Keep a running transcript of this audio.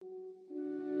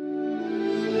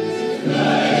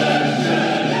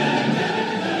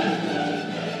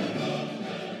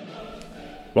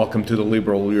Welcome to the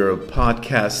Liberal Europe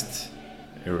podcast,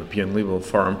 European Liberal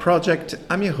Forum project.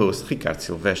 I'm your host, Ricard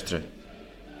Silvestre.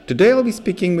 Today I'll be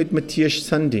speaking with Matthias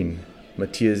Sundin.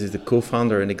 Matthias is the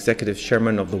co-founder and executive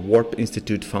chairman of the Warp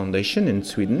Institute Foundation in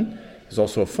Sweden. He's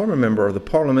also a former member of the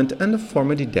parliament and a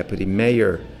former deputy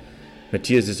mayor.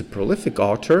 Matthias is a prolific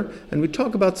author, and we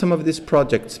talk about some of these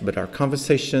projects, but our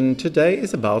conversation today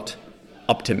is about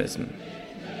optimism.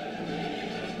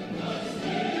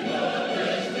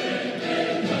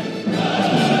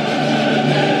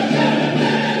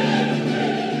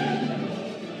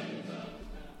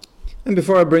 And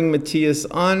before I bring Matthias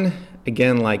on,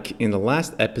 again, like in the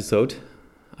last episode,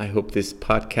 I hope this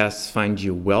podcast finds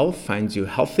you well, finds you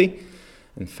healthy,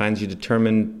 and finds you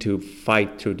determined to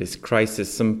fight through this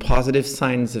crisis. Some positive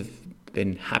signs have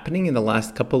been happening in the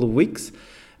last couple of weeks.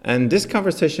 And this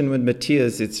conversation with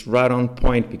Matthias, it's right on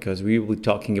point because we will be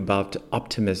talking about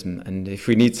optimism. And if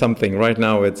we need something right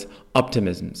now, it's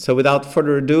optimism. So without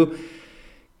further ado,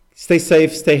 stay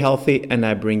safe, stay healthy, and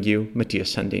I bring you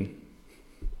Matthias Sundin.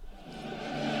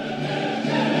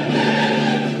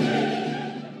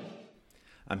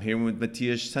 I'm here with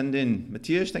Matthias Sundin.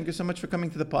 Matthias, thank you so much for coming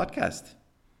to the podcast.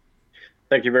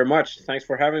 Thank you very much. Thanks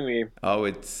for having me. Oh,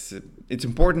 it's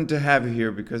important to have you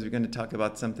here because we're going to talk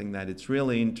about something that it's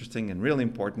really interesting and really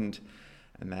important,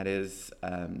 and that is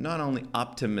not only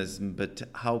optimism, but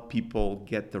how people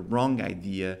get the wrong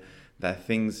idea that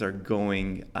things are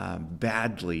going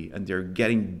badly, and they're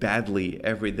getting badly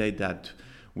every day that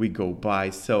we go by.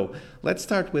 So let's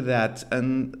start with that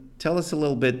and tell us a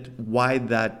little bit why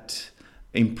that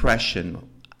impression,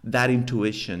 that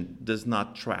intuition does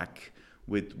not track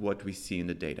with what we see in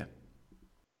the data.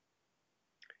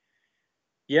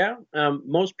 Yeah,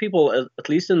 most people, at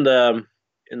least in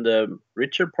the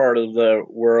richer part of the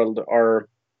world, are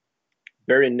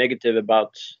very negative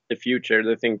about the future.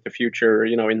 They think the future,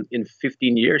 in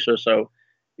 15 years or so,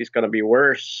 is going to be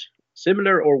worse,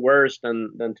 similar or worse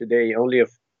than today. Only a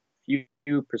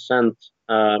few percent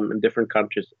in different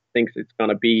countries thinks it's going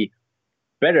to be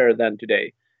better than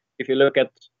today. If you look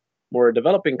at more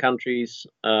developing countries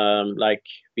like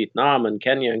Vietnam and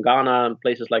Kenya and Ghana and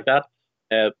places like that,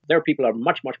 their people are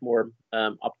much more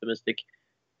optimistic.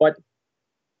 But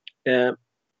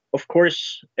of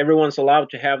course, everyone's allowed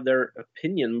to have their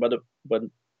opinion. But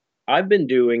I've been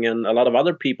doing, and a lot of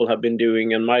other people have been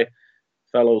doing, and my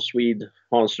fellow Swede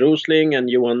Hans Rosling and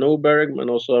Johan Norberg, and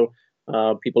also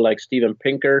people like Steven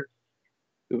Pinker,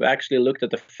 who've actually looked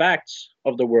at the facts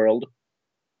of the world.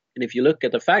 And if you look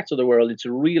at the facts of the world, it's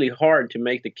really hard to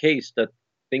make the case that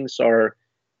things are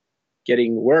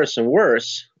getting worse and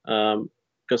worse.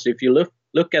 Because if you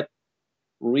look at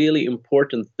really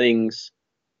important things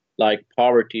like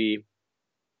poverty,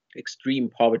 extreme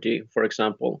poverty, for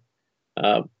example,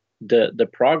 the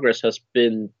progress has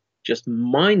been just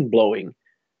mind-blowing.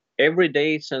 Every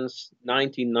day since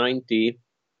 1990,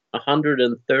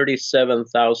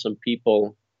 137,000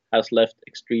 people has left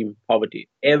extreme poverty.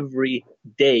 Every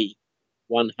day,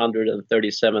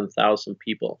 137,000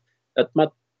 people. That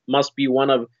must be one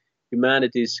of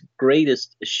humanity's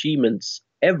greatest achievements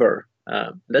ever.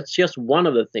 That's just one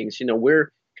of the things.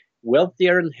 We're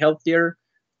wealthier and healthier,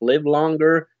 live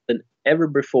longer than ever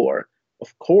before.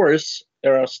 Of course,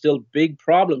 there are still big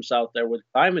problems out there with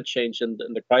climate change and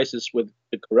the crisis with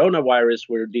the coronavirus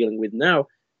we're dealing with now.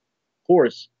 Of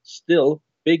course, still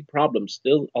big problems,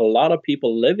 still a lot of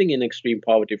people living in extreme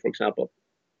poverty, for example.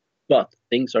 But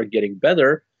things are getting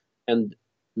better, and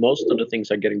most of the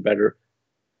things are getting better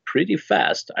pretty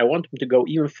fast. I want them to go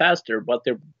even faster, but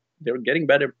they're getting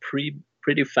better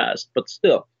pretty fast. But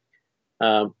still,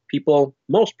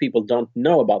 most people don't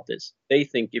know about this. They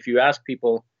think if you ask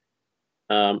people,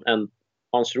 and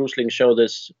Hans Rosling showed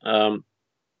this,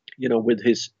 with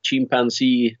his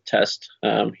chimpanzee test,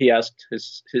 he asked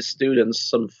his students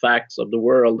some facts of the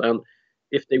world, and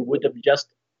if they would have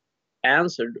just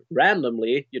answered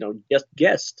randomly, just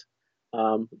guessed,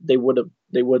 they would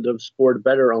have scored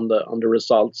better on the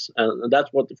results, and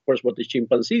that's what the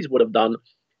chimpanzees would have done.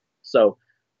 So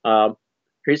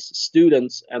his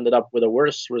students ended up with a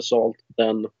worse result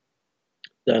than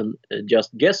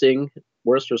just guessing,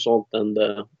 worse result than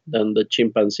the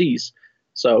chimpanzees.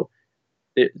 So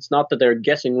it's not that they're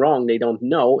guessing wrong, they don't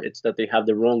know, it's that they have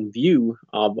the wrong view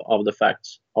of the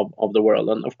facts of the world.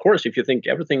 And of course, if you think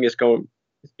everything is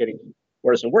getting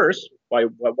worse and worse, why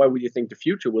would you think the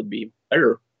future would be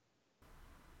better?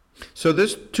 So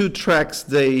those two tracks,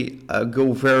 they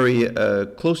go very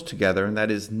close together, and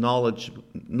that is knowledge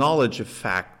of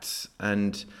facts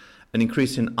and an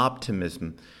increase in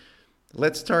optimism.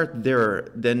 Let's start there.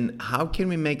 Then how can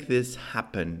we make this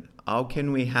happen? How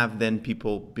can we have then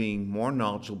people being more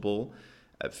knowledgeable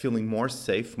feeling more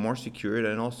safe, more secure,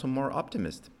 and also more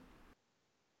optimist.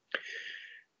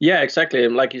 Yeah, exactly.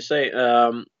 And like you say,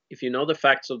 if you know the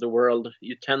facts of the world,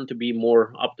 you tend to be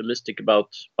more optimistic about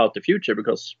the future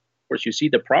because, of course, you see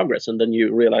the progress, and then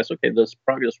you realize, okay, this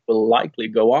progress will likely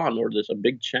go on, or there's a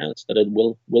big chance that it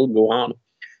will go on.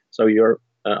 So you're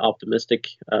optimistic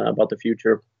about the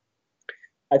future.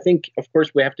 I think, of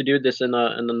course, we have to do this in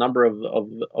a number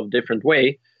of different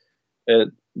ways.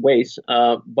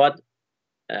 But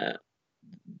uh,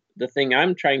 the thing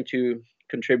I'm trying to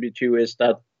contribute to is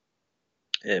that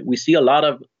we see a lot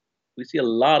of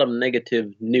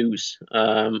negative news,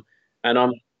 and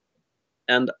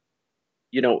and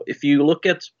if you look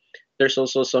at, there's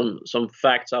also some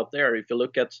facts out there. If you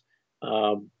look at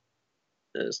um,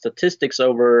 statistics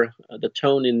over the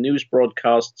tone in news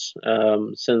broadcasts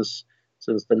since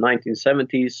the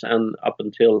 1970s and up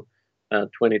until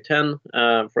 2010,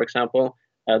 for example,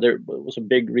 there was a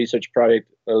big research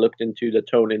project that looked into the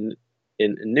tone in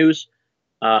news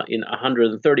in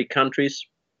 130 countries,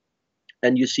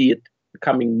 and you see it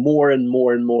becoming more and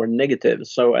more and more negative.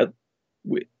 So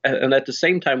and at the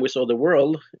same time, we saw the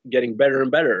world getting better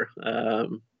and better.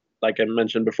 Like I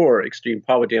mentioned before, extreme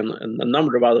poverty and a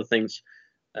number of other things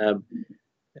uh,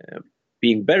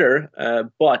 being better,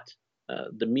 but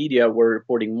the media were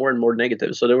reporting more and more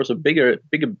negative. So there was a bigger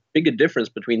difference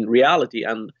between reality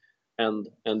and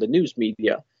the news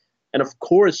media. And of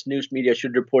course, news media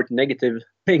should report negative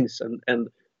things and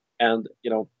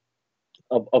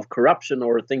of corruption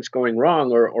or things going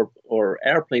wrong or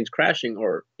airplanes crashing,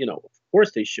 or of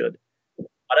course they should.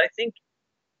 But I think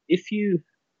if you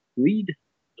read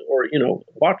or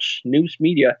watch news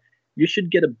media, you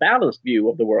should get a balanced view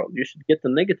of the world. You should get the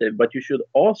negative, but you should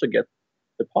also get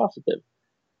the positive.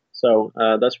 So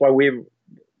that's why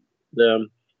the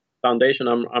foundation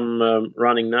I'm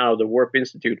running now, the Warp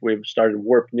Institute, we've started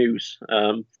Warp News,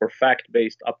 for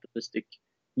fact-based optimistic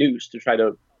news to try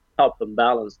to help and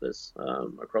balance this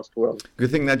across the world. Good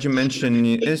thing that you mentioned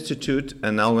Institute,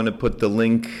 and I'm going to put the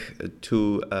link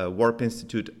to Warp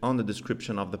Institute on the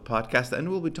description of the podcast, and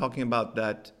we'll be talking about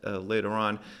that later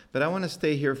on. But I want to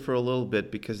stay here for a little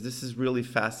bit because this is really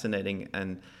fascinating,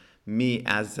 and me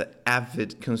as an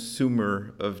avid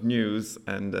consumer of news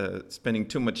and spending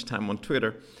too much time on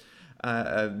Twitter,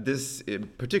 this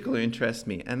particularly interests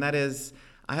me. And that is,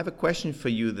 I have a question for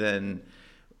you then,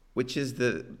 which is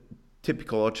the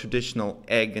typical or traditional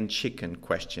egg and chicken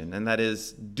question. And that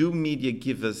is, do media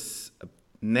give us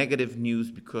negative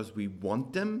news because we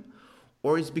want them?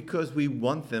 Or is it because we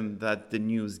want them that the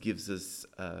news gives us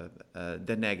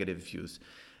the negative views?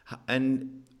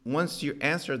 And once you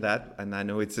answer that, and I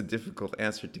know it's a difficult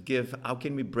answer to give, how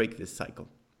can we break this cycle?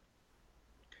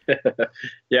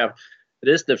 Yeah, it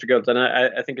is difficult, and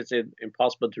I think it's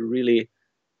impossible to really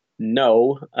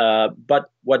know.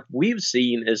 But what we've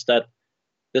seen is that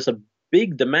there's a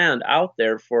big demand out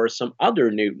there for some other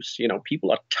news.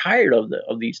 People are tired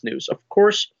of these news, of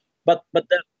course, but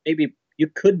then maybe you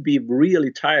could be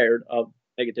really tired of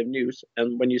negative news,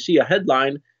 and when you see a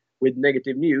headline with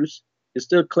negative news, you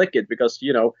still click it because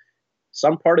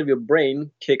some part of your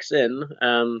brain kicks in.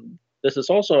 This is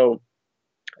also,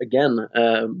 again,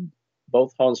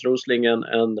 both Hans Rosling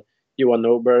and Johan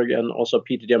Norberg and also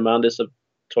Peter Diamandis have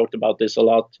talked about this a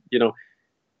lot.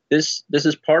 This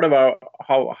is part of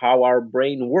how our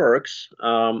brain works.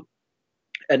 And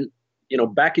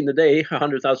back in the day,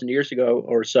 100,000 years ago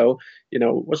or so, it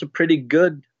was a pretty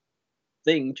good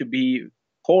thing to be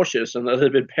cautious and a little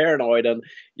bit paranoid. And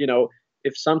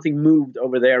if something moved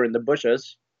over there in the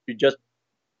bushes,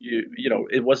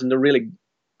 it wasn't a really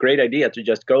great idea to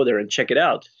just go there and check it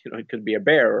out. It could be a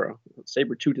bear or a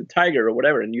saber-toothed tiger or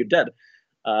whatever, and you're dead.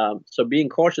 So being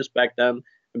cautious back then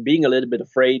and being a little bit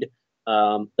afraid,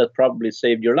 that probably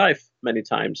saved your life many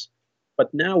times.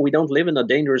 But now we don't live in a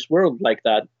dangerous world like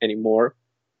that anymore.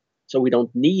 So we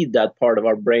don't need that part of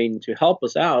our brain to help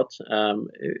us out.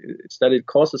 Instead, it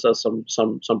causes us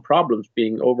some problems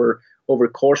being over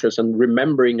cautious and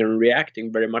remembering and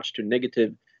reacting very much to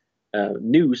negative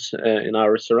news in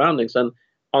our surroundings. And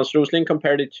Hans Rosling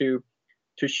compared it to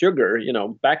sugar.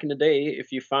 Back in the day,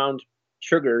 if you found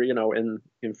sugar, in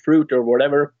fruit or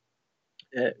whatever,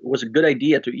 it was a good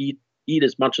idea to eat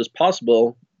as much as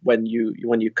possible when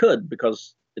you could,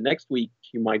 because the next week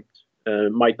you might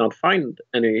not find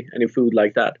any food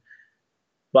like that.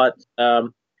 But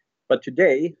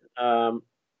today,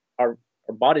 our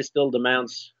body still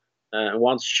demands and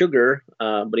wants sugar,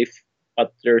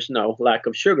 but there's no lack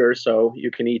of sugar, so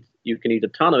you can eat a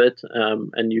ton of it,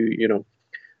 and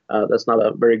that's not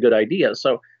a very good idea.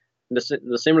 So in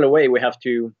the similar way, we have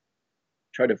to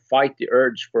try to fight the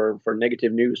urge for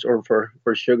negative news or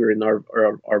for sugar in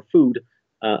our food,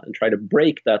 and try to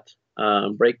break that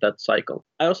cycle.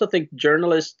 I also think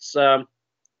journalists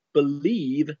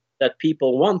believe that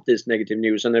people want this negative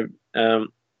news, and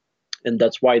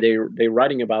that's why they're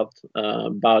writing about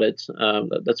it.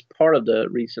 That's part of the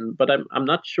reason, but I'm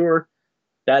not sure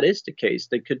that is the case.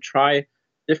 They could try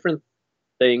different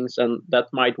things, and that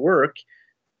might work.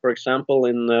 For example,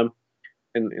 in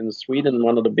Sweden,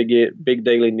 one of the big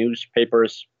daily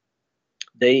newspapers,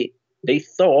 they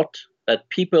thought that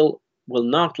people will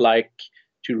not like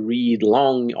to read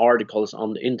long articles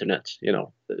on the internet.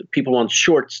 People want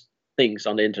short things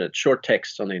on the internet, short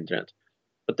texts on the internet.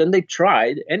 But then they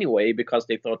tried anyway because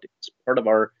they thought it's part of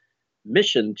our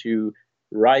mission to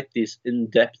write these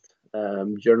in-depth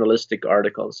journalistic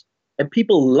articles. And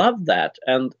people love that.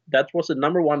 And that was the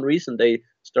number one reason they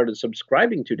started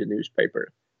subscribing to the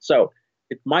newspaper. So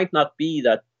it might not be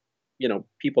that,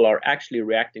 people are actually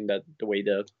reacting that the way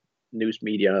the news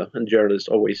media and journalists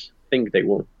always think they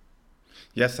will.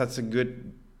 Yes, that's a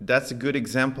good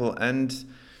example. And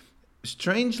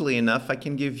strangely enough, I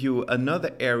can give you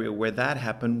another area where that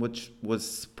happened, which was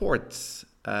sports.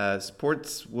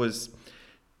 Sports was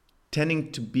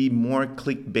tending to be more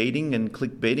clickbaiting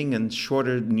and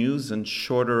shorter news and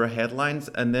shorter headlines.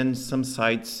 And then some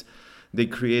sites, they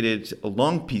created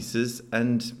long pieces.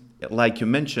 And like you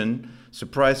mentioned,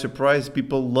 surprise, surprise,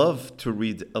 people love to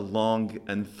read a long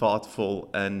and thoughtful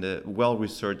and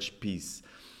well-researched piece.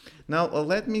 Now,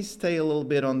 let me stay a little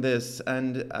bit on this.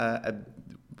 And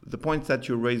the points that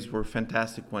you raised were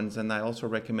fantastic ones. And I also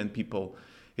recommend people,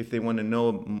 if they want to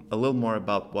know a little more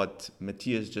about what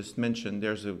Matthias just mentioned,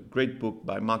 there's a great book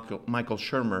by Michael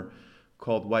Shermer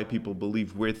called Why People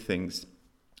Believe Weird Things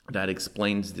that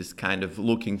explains this kind of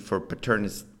looking for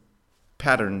paternist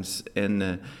patterns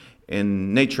in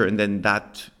nature. And then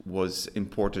that was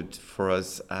important for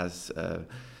us as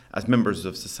members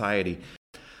of society.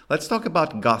 Let's talk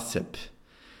about gossip.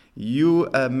 You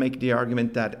make the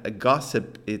argument that a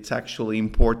gossip, it's actually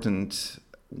important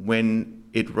when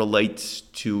it relates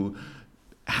to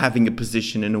having a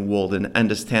position in the world and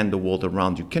understand the world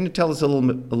around you. Can you tell us a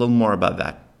little more about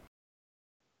that?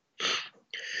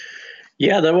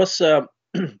 Yeah, there was there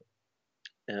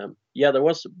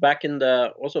was back in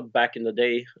the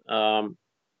day,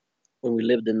 when we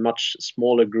lived in much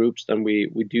smaller groups than we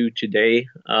do today.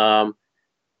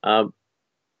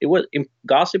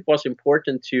 Gossip was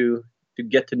important to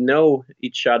get to know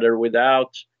each other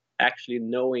without actually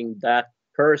knowing that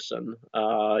person.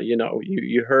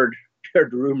 You heard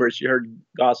rumors, you heard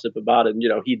gossip about it.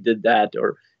 He did that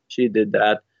or she did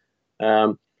that,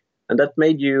 and that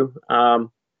made you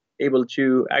able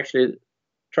to actually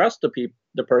trust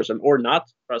the person or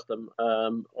not trust them,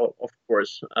 of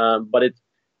course. But it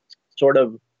sort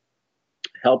of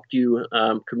helped you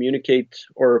communicate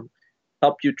or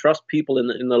help you trust people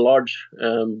in a large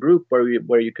group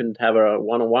where you can have a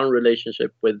one-on-one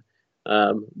relationship with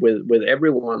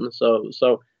everyone.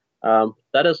 So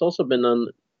that has also been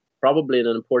probably an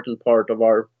important part of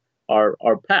our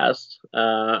past,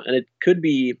 and it could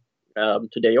be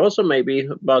today also maybe,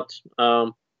 but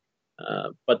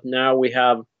now we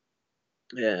have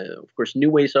of course new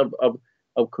ways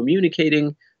of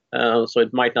communicating. So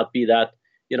it might not be that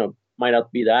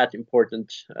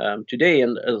important today,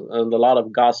 and a lot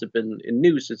of gossip in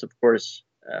news is of course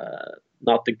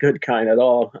not the good kind at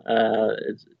all.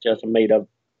 It's just a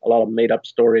lot of made up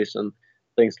stories and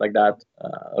things like that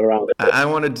around it. I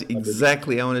wanted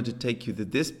to take you to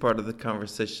this part of the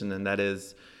conversation, and that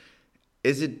is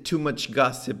it too much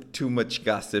gossip,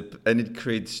 and it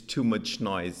creates too much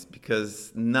noise?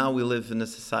 Because now we live in a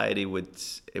society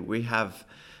with, we have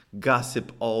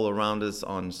gossip all around us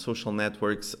on social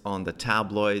networks, on the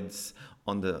tabloids,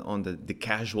 on the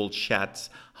casual chats.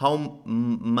 How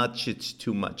much it's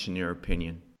too much in your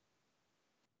opinion?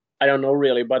 I don't know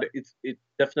really, but it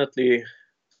definitely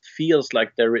feels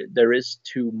like there is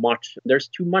too much. There's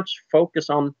too much focus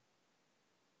on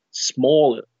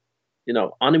small,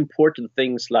 unimportant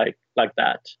things like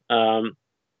that.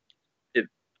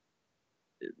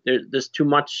 There's too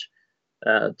much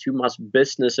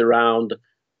business around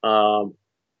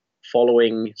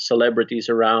following celebrities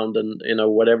around, and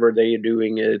whatever they're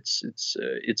doing, it's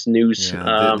news.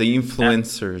 Yeah, the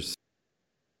influencers.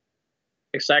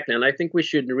 Exactly, and I think we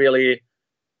should really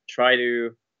try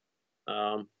to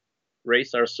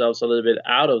raise ourselves a little bit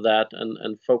out of that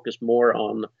and focus more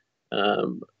on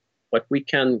what we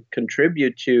can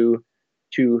contribute to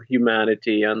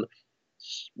humanity, and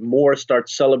more start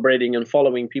celebrating and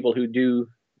following people who do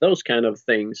those kind of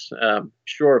things.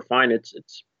 Sure, fine,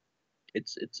 it's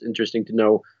interesting to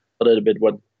know a little bit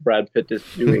what Brad Pitt is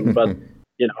doing, but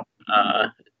it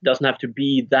doesn't have to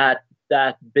be that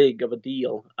big of a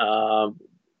deal.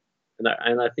 And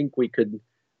I think we could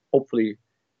hopefully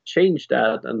change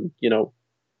that, and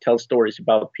tell stories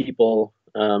about people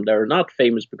that are not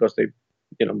famous because they've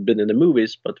been in the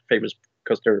movies, but famous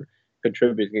because they're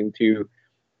contributing to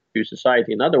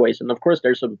society in other ways. And of course,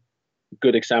 there's some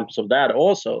good examples of that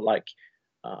also. Like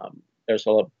there's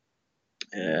a lot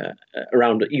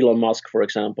around Elon Musk, for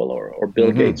example, or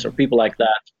Bill Gates, or people like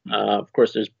that. Of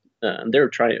course, there's and they're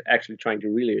trying to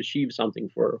really achieve something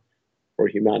for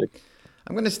humanity.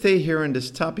 I'm going to stay here on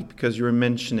this topic because you were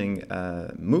mentioning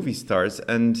movie stars,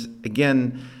 and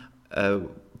again,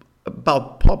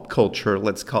 about pop culture,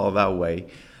 let's call it that way.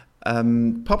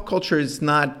 Pop culture is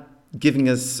not giving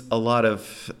us a lot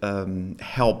of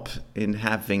help in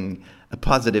having a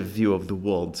positive view of the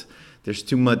world. There's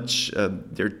too much.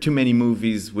 There are too many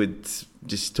movies with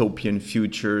dystopian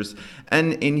futures,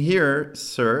 and in here,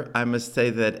 sir, I must say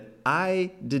that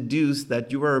I deduce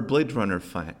that you are a Blade Runner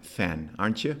fan,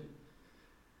 aren't you?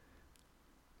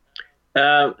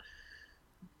 Not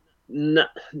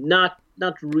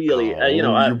really.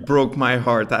 You broke my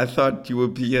heart. I thought you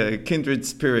would be a kindred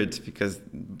spirit because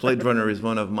Blade Runner is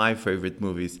one of my favorite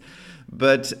movies.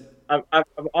 But I've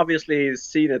obviously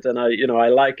seen it, and I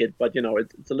like it, but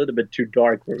it's a little bit too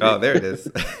dark for me. Oh, there it is.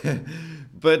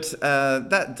 But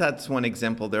that's one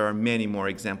example. There are many more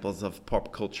examples of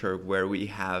pop culture where we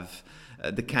have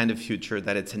the kind of future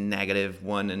that it's a negative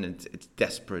one and it's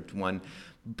desperate one.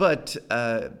 But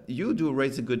you do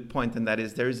raise a good point, and that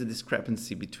is there is a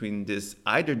discrepancy between this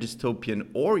either dystopian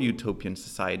or utopian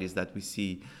societies that we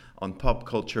see on pop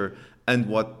culture and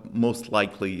what most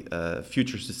likely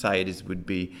future societies would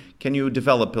be. Can you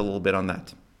develop a little bit on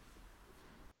that?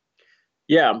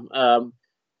 Yeah.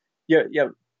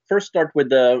 First, start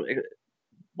with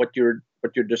what you're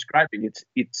describing.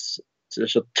 It's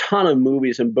there's a ton of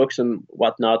movies and books and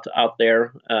whatnot out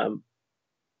there.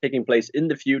 Taking place in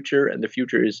the future, and the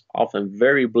future is often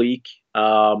very bleak,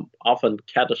 often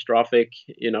catastrophic.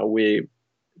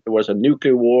 There was a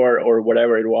nuclear war or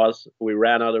whatever it was. We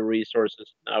ran out of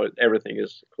resources. Now everything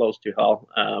is close to hell.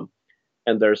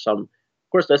 And there's of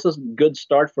course, this is a good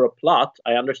start for a plot.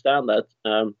 I understand that.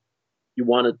 You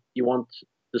want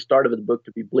the start of the book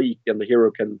to be bleak, and the hero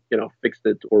can fix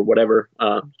it or whatever.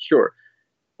 Sure,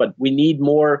 but we need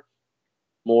more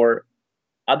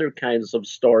other kinds of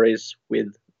stories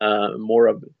with more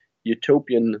of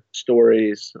utopian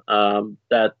stories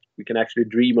that we can actually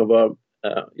dream of a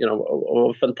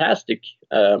fantastic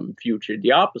future,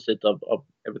 the opposite of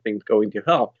everything going to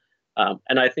hell.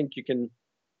 And I think you can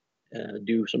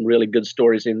do some really good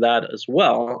stories in that as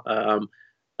well,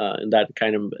 in that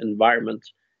kind of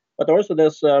environment. But also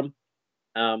there's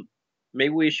maybe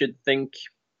we should think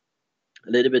a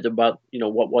little bit about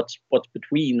what's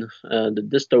between the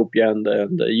dystopia and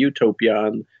the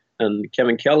utopia, and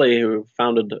Kevin Kelly, who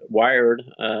founded Wired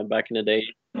back in the day,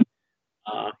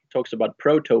 talks about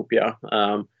protopia,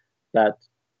 that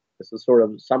is a sort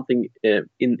of something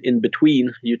in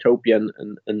between utopia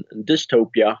and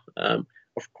dystopia.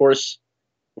 Of course,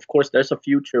 there's a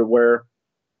future where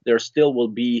there still will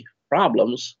be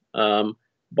problems,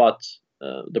 but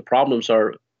the problems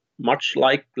are much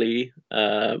likely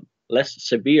less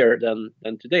severe than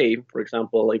today. For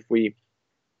example, if we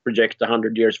project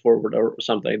 100 years forward or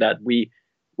something like that, we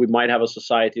might have a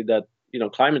society that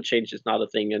climate change is not a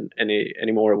thing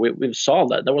anymore. We've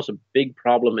solved that. That was a big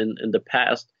problem in the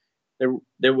past.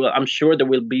 I'm sure there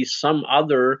will be some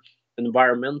other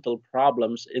environmental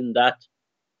problems in that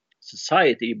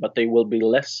society, but they will be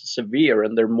less severe,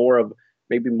 and they're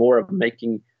maybe more of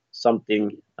making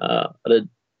something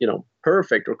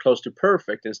perfect or close to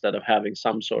perfect, instead of having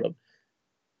some sort of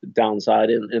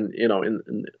downside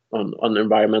on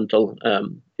environmental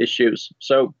issues.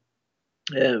 So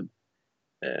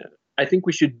I think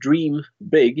we should dream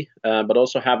big, but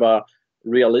also have a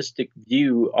realistic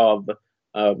view of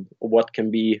what can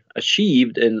be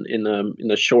achieved in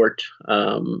a short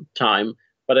time.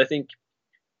 But I think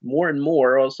more and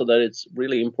more also that it's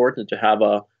really important to have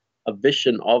a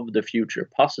vision of the future,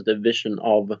 positive vision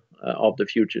of the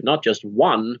future, not just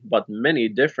one, but many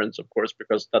different, of course,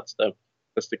 because that's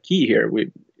the key here.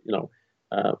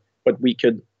 But we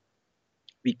could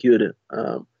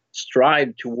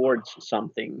strive towards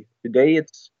something. Today,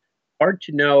 it's hard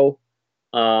to know.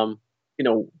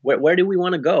 Where do we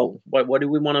want to go? What do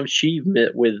we want to achieve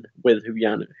with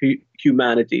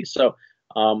humanity? So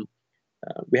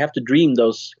we have to dream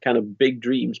those kind of big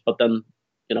dreams, but then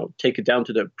take it down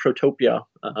to the protopia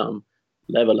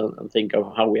level and think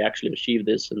of how we actually achieve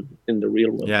this in the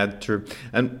real world. Yeah, true.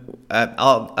 And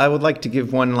I would like to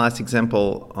give one last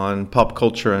example on pop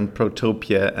culture and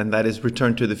Protopia, and that is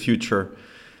Return to the Future.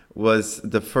 Was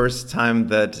the first time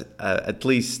that, at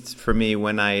least for me,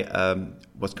 when I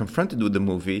was confronted with the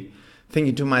movie,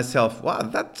 thinking to myself, wow,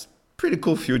 that's pretty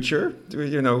cool future.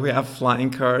 You know, we have flying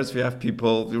cars, we have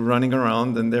people running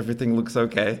around, and everything looks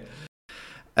okay.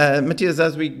 Matthias,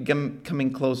 as we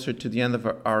coming closer to the end of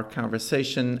our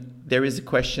conversation, there is a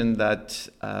question that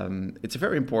it's a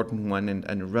very important one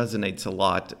and resonates a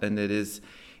lot, and it is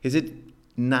it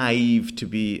naive to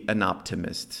be an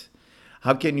optimist?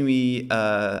 How can we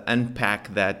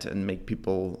unpack that and make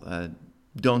people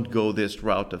don't go this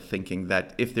route of thinking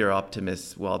that if they're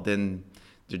optimists, well, then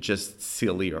they're just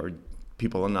silly or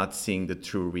people are not seeing the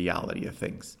true reality of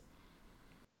things?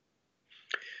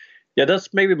 Yeah,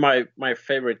 that's maybe my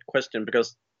favorite question,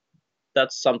 because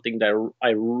that's something that I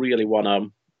really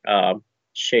want to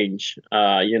change.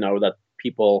 That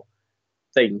people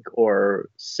think or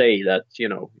say that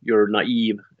you're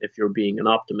naive if you're being an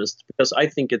optimist, because I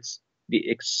think it's the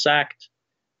exact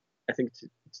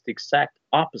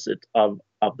opposite of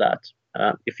that.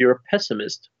 If you're a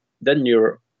pessimist, then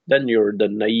you're the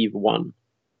naive one.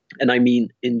 And I mean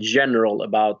in general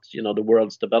about the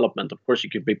world's development. Of course, you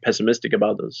could be pessimistic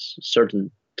about a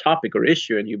certain topic or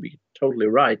issue, and you'd be totally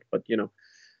right. But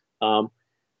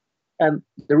and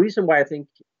the reason why I think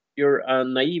you're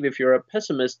naive if you're a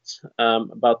pessimist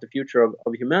about the future of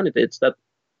humanity, it's that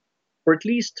for at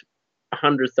least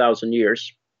 100,000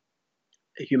 years,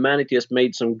 humanity has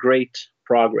made some great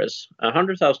progress.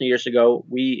 100,000 years ago,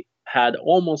 we had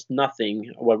almost nothing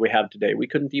what we have today. We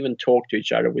couldn't even talk to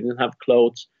each other. We didn't have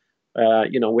clothes.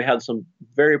 We had some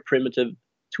very primitive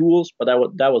tools, but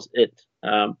that was it.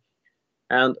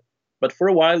 But for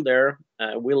a while there,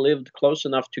 we lived close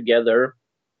enough together,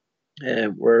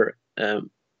 where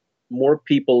more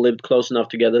people lived close enough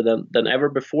together than ever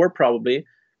before, probably.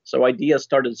 So ideas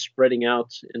started spreading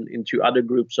out into other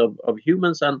groups of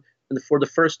humans, and for the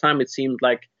first time, it seemed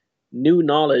like new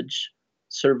knowledge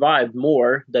survived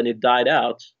more than it died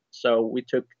out. So we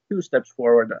took 2 steps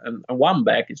forward and 1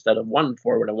 back instead of 1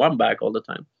 forward and 1 back all the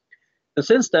time. And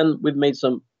since then, we've made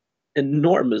some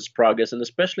enormous progress, and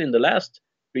especially in the last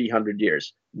 300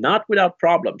 years, not without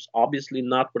problems, obviously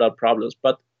not without problems,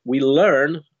 but we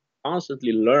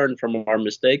constantly learn from our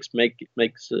mistakes,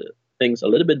 makes things a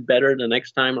little bit better the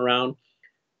next time around.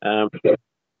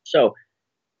 So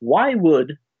why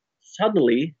would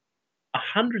suddenly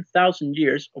 100,000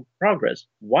 years of progress,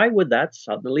 why would that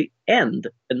suddenly end?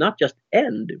 And not just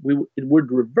end, it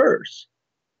would reverse.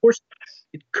 Of course,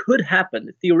 it could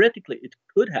happen. Theoretically, it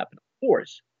could happen. Of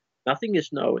course, nothing is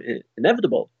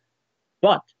inevitable.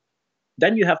 But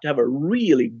then you have to have a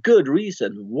really good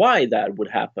reason why that would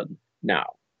happen now.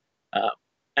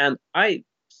 And I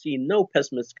see no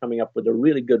pessimists coming up with a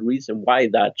really good reason why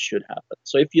that should happen.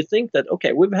 So if you think that,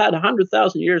 okay, we've had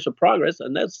 100,000 years of progress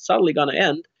and that's suddenly going to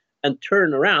end and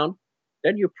turn around,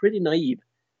 then you're pretty naive.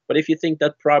 But if you think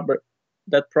that progress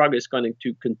is going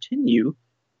to continue,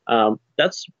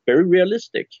 that's very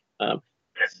realistic.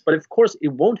 But of course,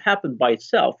 it won't happen by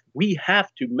itself. We have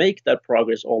to make that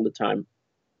progress all the time.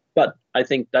 But I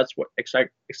think that's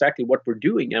exactly what we're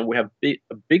doing, and we have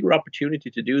a bigger opportunity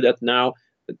to do that now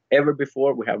than ever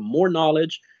before. We have more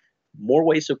knowledge, more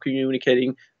ways of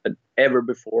communicating than ever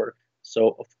before.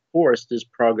 So of course, this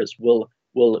progress will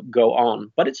go on.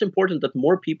 But it's important that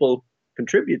more people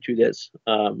contribute to this.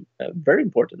 Very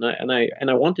important, and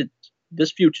I wanted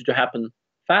this future to happen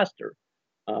faster.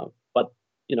 But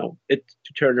it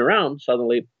to turn around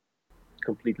suddenly,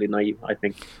 completely naive, I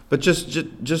think. But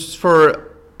just for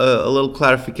a little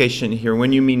clarification here,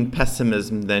 when you mean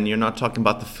pessimism, then you're not talking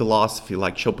about the philosophy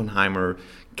like Schopenhauer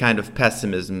kind of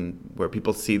pessimism where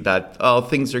people see that, oh,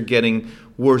 things are getting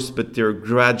worse, but they're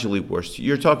gradually worse.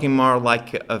 You're talking more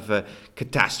like of a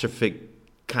catastrophic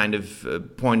kind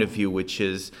of point of view, which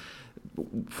is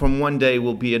from one day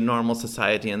will be a normal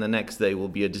society and the next day will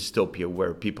be a dystopia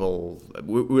where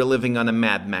we're living on a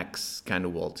Mad Max kind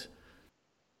of world.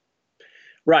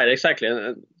 Right, exactly.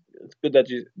 And it's good that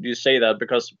you say that,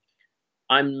 because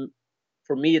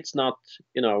for me, it's not,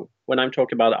 when I'm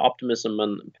talking about optimism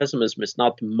and pessimism, it's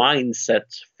not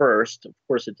mindset first. Of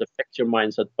course, it affects your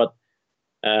mindset, but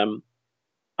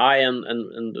I am,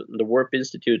 and the Warp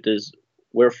Institute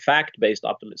we're fact-based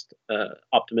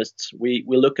optimists. We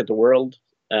look at the world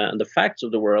and the facts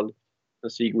of the world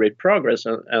and see great progress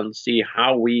and see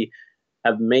how we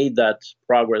have made that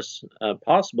progress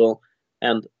possible.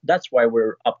 And that's why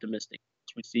we're optimistic.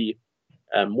 We see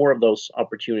more of those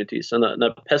opportunities. And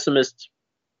a pessimist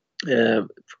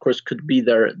of course, could be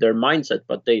their mindset,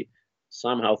 but they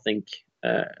somehow think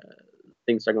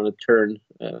things are going to turn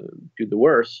to the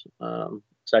worse.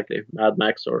 Exactly, Mad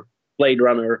Max or Blade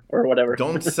Runner or whatever.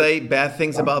 Don't say bad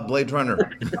things about Blade Runner.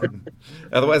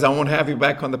 Otherwise, I won't have you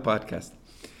back on the podcast.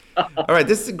 All right,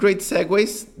 this is a great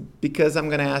segue because I'm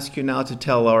going to ask you now to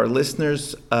tell our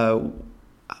listeners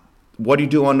what do you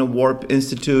do on the Warp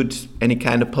Institute, any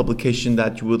kind of publication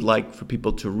that you would like for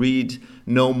people to read,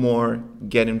 know more,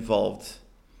 get involved.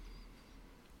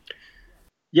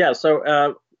 Yeah,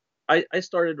 so I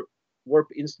started Warp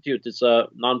Institute. It's a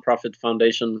nonprofit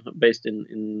foundation based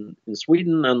in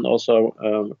Sweden, and also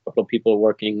a couple of people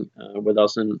working with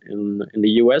us in the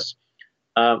US.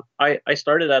 I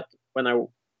started that when I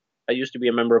used to be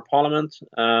a member of parliament,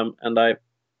 and I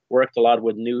worked a lot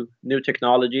with new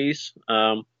technologies,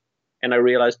 and I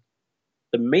realized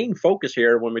the main focus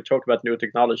here when we talk about new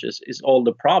technologies is all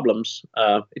the problems.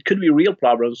 It could be real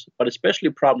problems, but especially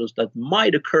problems that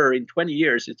might occur in 20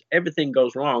 years if everything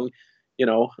goes wrong,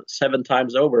 7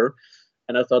 times over.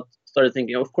 And I started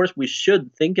thinking, of course, we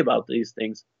should think about these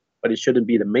things, but it shouldn't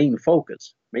be the main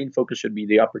focus. Main focus should be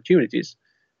the opportunities.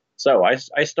 So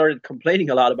I started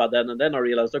complaining a lot about that, and then I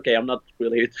realized, okay, I'm not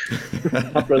really,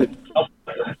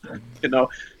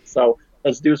 So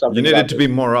let's do something. You needed to be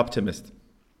more optimist.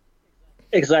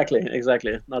 Exactly.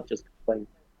 Not just complain.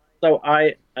 So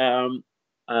I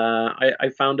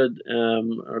founded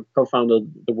or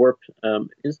co-founded the Warp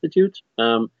Institute,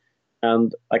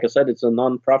 and like I said, it's a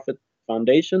non-profit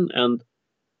foundation, and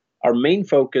our main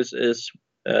focus is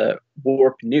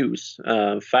Warp News,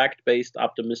 fact-based,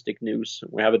 optimistic news.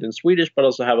 We have it in Swedish, but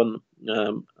also have an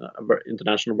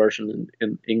international version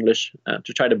in English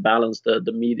to try to balance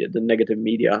the media, the negative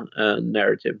media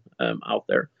narrative out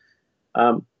there.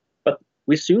 But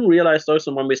we soon realized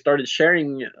also when we started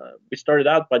sharing, we started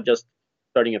out by just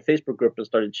starting a Facebook group and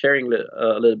started sharing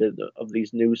a little bit of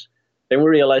these news. Then we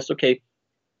realized, okay,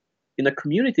 in a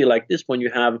community like this, when you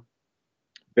have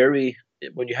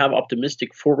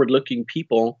optimistic, forward-looking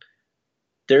people,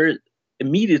 there's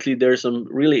some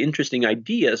really interesting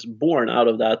ideas born out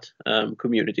of that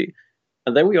community.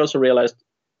 And then we also realized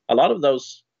a lot of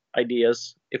those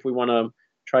ideas, if we want to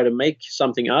try to make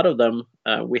something out of them,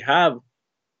 we have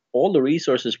all the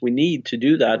resources we need to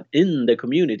do that in the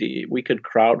community. We could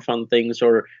crowdfund things,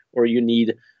 or you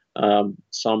need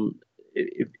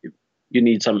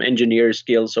some engineer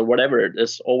skills or whatever.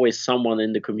 There's always someone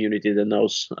in the community that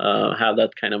knows have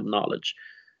that kind of knowledge.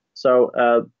 So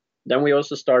then we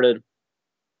also started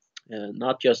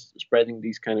not just spreading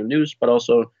these kind of news, but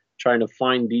also trying to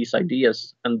find these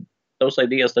ideas, and those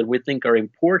ideas that we think are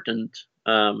important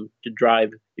to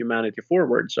drive humanity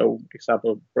forward. So, for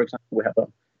example, we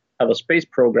have a space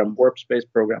program, Warp Space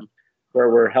Program, where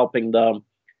we're helping the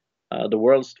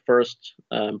world's first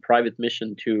private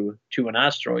mission to an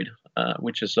asteroid,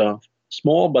 which is a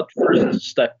small but first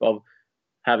step of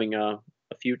having a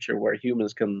future where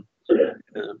humans can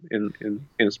in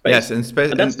space. Yes, in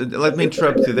space. And let me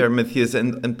interrupt you there, Matthias,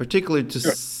 and particularly to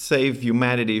save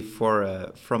humanity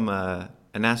from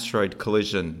an asteroid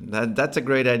collision. That's a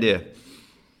great idea.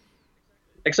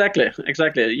 Exactly.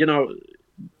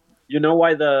 You know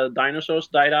why the dinosaurs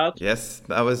died out? Yes,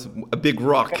 that was a big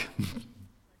rock.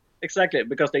 Exactly,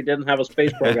 because they didn't have a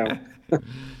space program.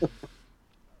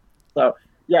 So,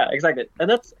 yeah, exactly. And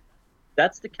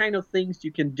that's the kind of things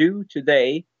you can do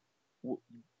today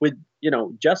with,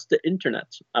 just the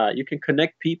internet. You can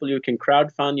connect people, you can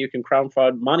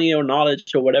crowdfund money or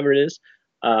knowledge or whatever it is.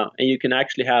 And you can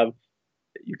actually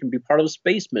you can be part of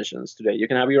space missions today. You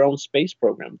can have your own space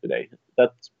program today.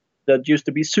 That used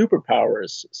to be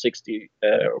superpowers 60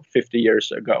 or 50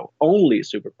 years ago, only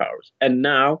superpowers. And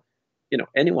now,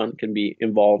 anyone can be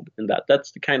involved in that.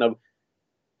 That's the kind of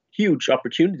huge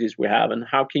opportunities we have. And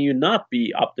how can you not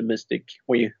be optimistic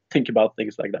when you think about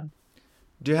things like that?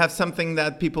 Do you have something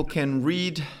that people can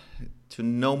read to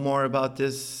know more about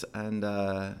this and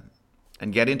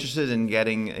get interested in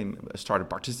getting started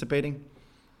participating?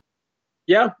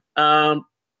 Yeah.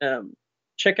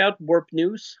 Check out Warp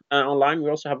News online. We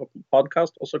also have a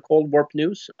podcast also called Warp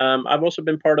News. I've also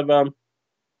been part of a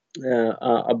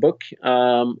book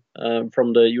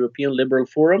from the European Liberal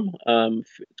Forum.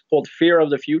 It's called Fear of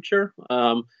the Future,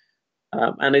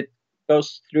 and it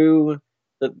goes through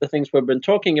the things we've been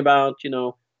talking about.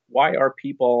 Why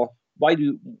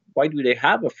do they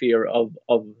have a fear of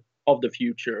the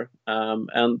future?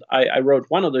 And I wrote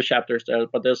one of the chapters there,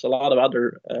 but there's a lot of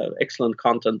other excellent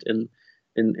content in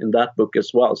that book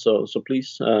as well. So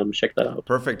please check that out.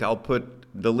 Perfect. I'll put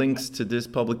the links to this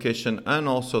publication and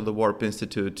also the Warp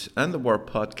Institute and the Warp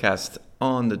podcast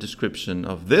on the description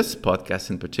of this podcast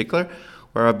in particular.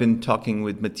 where I've been talking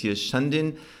with Mattias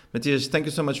Sundin. Mattias, thank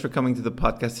you so much for coming to the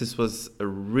podcast. This was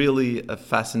a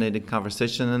fascinating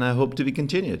conversation, and I hope to be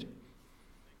continued.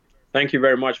 Thank you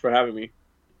very much for having me.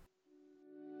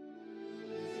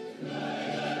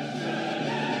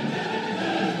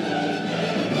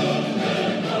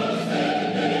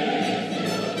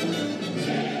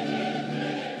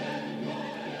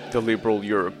 The Liberal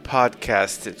Europe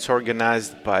podcast. It's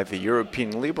organized by the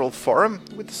European Liberal Forum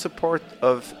with the support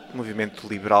of Movimento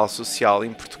Liberal Social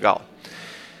in Portugal.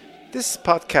 This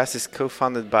podcast is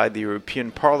co-funded by the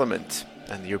European Parliament,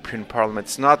 and the European Parliament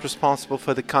is not responsible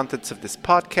for the contents of this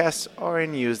podcast or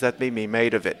any use that may be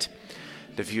made of it.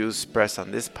 The views expressed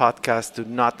on this podcast do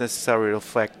not necessarily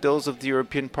reflect those of the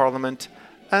European Parliament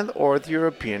and or the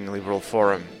European Liberal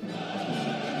Forum.